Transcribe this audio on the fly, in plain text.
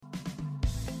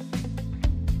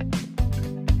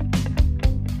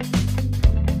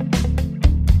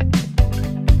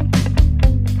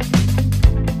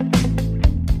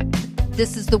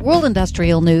This is the World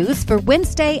Industrial News for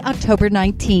Wednesday, October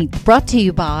 19th, brought to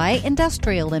you by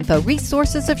Industrial Info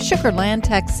Resources of Sugar Land,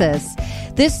 Texas.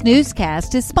 This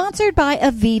newscast is sponsored by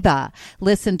Aviva.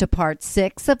 Listen to part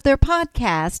 6 of their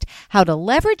podcast, How to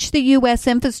Leverage the U.S.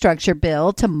 Infrastructure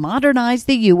Bill to Modernize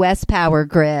the U.S. Power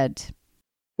Grid.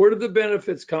 Where do the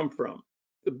benefits come from?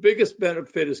 The biggest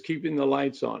benefit is keeping the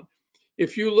lights on.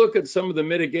 If you look at some of the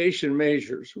mitigation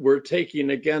measures we're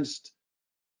taking against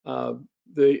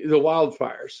the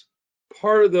wildfires,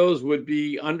 part of those would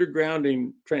be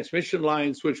undergrounding transmission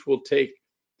lines, which will take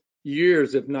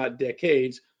years, if not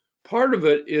decades. Part of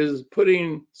it is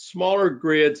putting smaller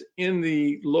grids in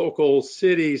the local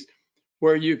cities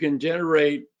where you can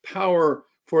generate power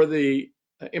for the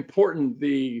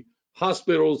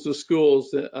hospitals, the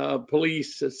schools,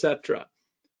 police, etc.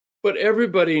 But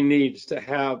everybody needs to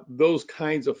have those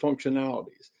kinds of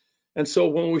functionalities. And so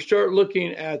when we start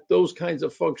looking at those kinds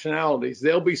of functionalities,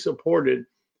 they'll be supported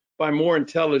by more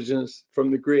intelligence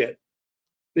from the grid.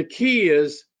 The key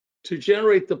is to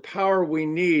generate the power we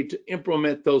need to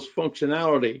implement those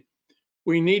functionality.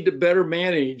 We need to better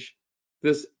manage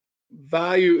this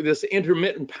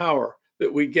intermittent power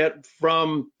that we get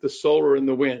from the solar and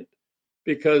the wind,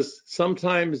 because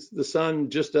sometimes the sun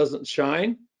just doesn't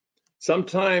shine.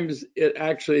 Sometimes it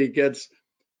actually gets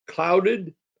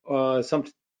clouded,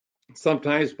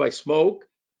 sometimes by smoke,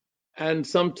 and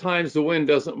sometimes the wind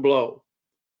doesn't blow.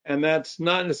 And that's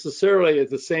not necessarily at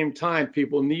the same time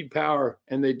people need power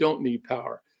and they don't need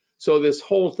power. So this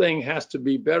whole thing has to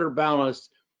be better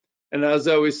balanced. And as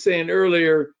I was saying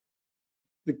earlier,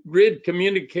 the grid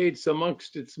communicates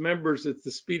amongst its members at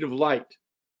the speed of light.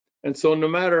 And so no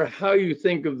matter how you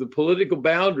think of the political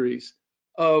boundaries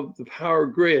of the power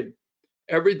grid,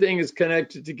 everything is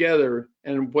connected together.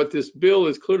 And what this bill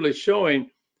is clearly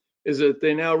showing is that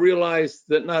they now realize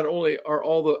that not only are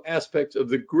all the aspects of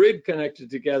the grid connected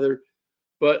together,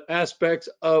 but aspects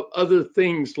of other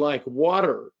things like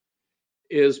water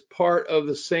is part of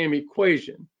the same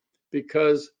equation,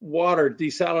 because water,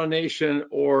 desalination,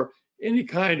 or any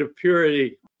kind of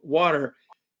purity water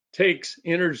takes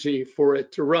energy for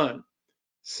it to run.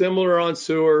 Similar on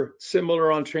sewer,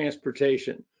 similar on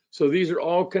transportation. So these are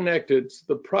all connected.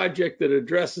 The project that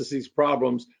addresses these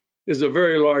problems is a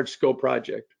very large scope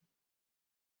project.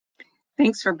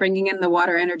 Thanks for bringing in the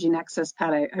water energy nexus,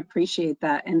 Pat. I appreciate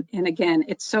that. And again,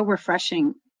 it's so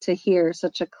refreshing to hear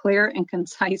such a clear and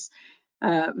concise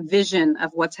vision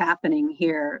of what's happening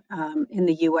here in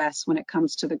the U.S. when it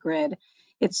comes to the grid.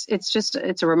 It's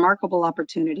a remarkable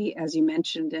opportunity, as you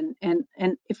mentioned.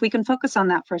 And if we can focus on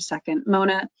that for a second,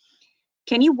 Mona,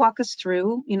 can you walk us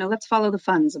through, let's follow the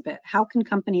funds a bit. How can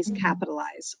companies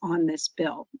capitalize on this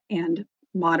bill and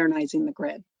modernizing the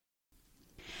grid?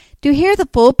 To hear the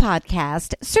full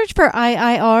podcast, search for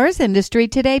IIR's Industry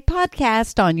Today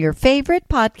podcast on your favorite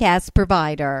podcast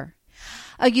provider.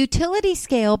 A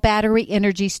utility-scale battery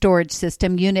energy storage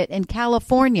system unit in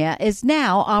California is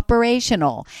now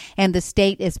operational, and the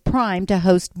state is primed to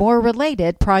host more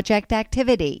related project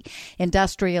activity.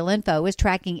 Industrial Info is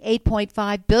tracking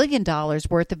 $8.5 billion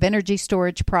worth of energy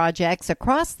storage projects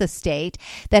across the state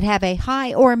that have a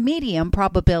high or medium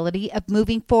probability of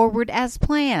moving forward as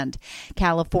planned.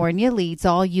 California leads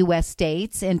all U.S.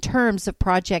 states in terms of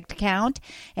project count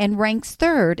and ranks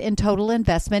third in total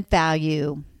investment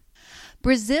value.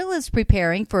 Brazil is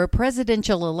preparing for a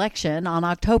presidential election on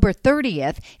October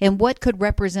 30th in what could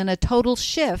represent a total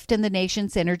shift in the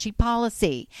nation's energy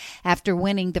policy. After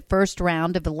winning the first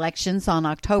round of elections on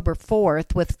October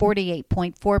 4th with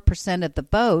 48.4% of the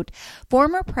vote,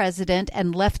 former president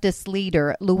and leftist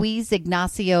leader Luiz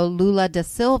Inácio Lula da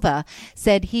Silva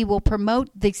said he will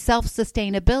promote the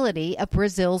self-sustainability of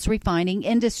Brazil's refining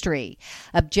industry,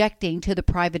 objecting to the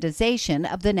privatization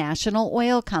of the national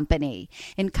oil company.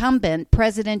 Incumbent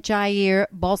President Jair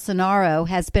Bolsonaro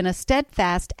has been a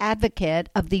steadfast advocate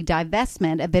of the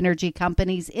divestment of energy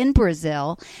companies in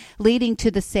Brazil, leading to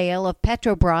the sale of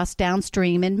Petrobras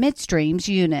downstream and midstream's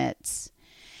units.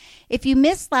 If you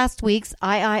missed last week's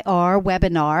IIR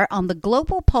webinar on the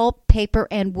global pulp, paper,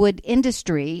 and wood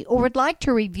industry, or would like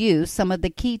to review some of the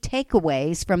key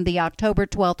takeaways from the October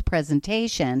 12th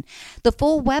presentation, the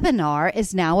full webinar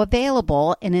is now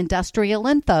available in Industrial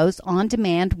Info's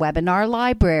on-demand webinar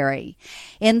library.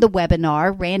 In the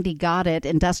webinar, Randy Goddard,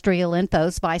 Industrial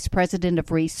Info's Vice President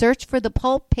of Research for the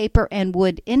pulp, paper, and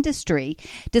wood industry,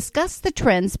 discussed the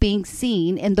trends being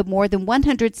seen in the more than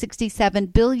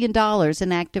 $167 billion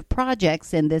in active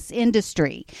projects in this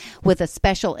industry, with a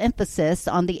special emphasis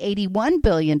on the $81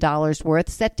 billion worth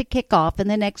set to kick off in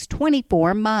the next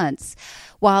 24 months.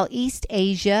 While East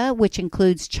Asia, which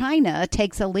includes China,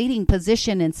 takes a leading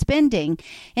position in spending,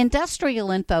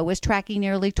 Industrial Info is tracking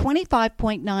nearly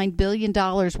 $25.9 billion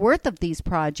worth of these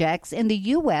projects in the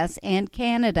U.S. and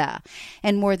Canada,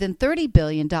 and more than $30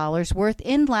 billion worth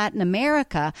in Latin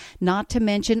America, not to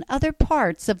mention other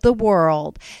parts of the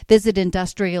world. Visit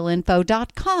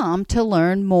industrialinfo.com to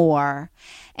learn more.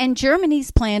 And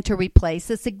Germany's plan to replace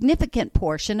a significant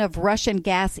portion of Russian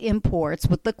gas imports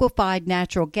with liquefied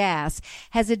natural gas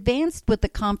has advanced with the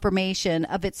confirmation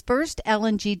of its first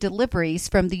LNG deliveries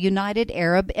from the United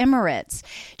Arab Emirates.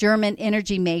 German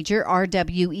energy major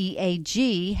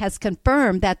RWEAG has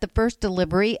confirmed that the first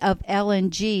delivery of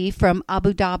LNG from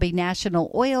Abu Dhabi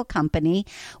National Oil Company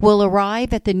will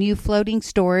arrive at the new floating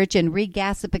storage and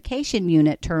regasification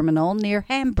unit terminal near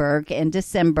Hamburg in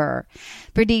December.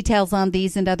 For details on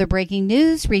these and other breaking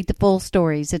news, read the full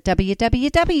stories at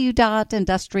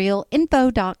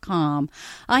www.industrialinfo.com.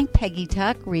 I'm Peggy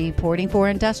Tuck, reporting for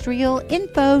Industrial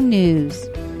Info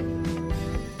News.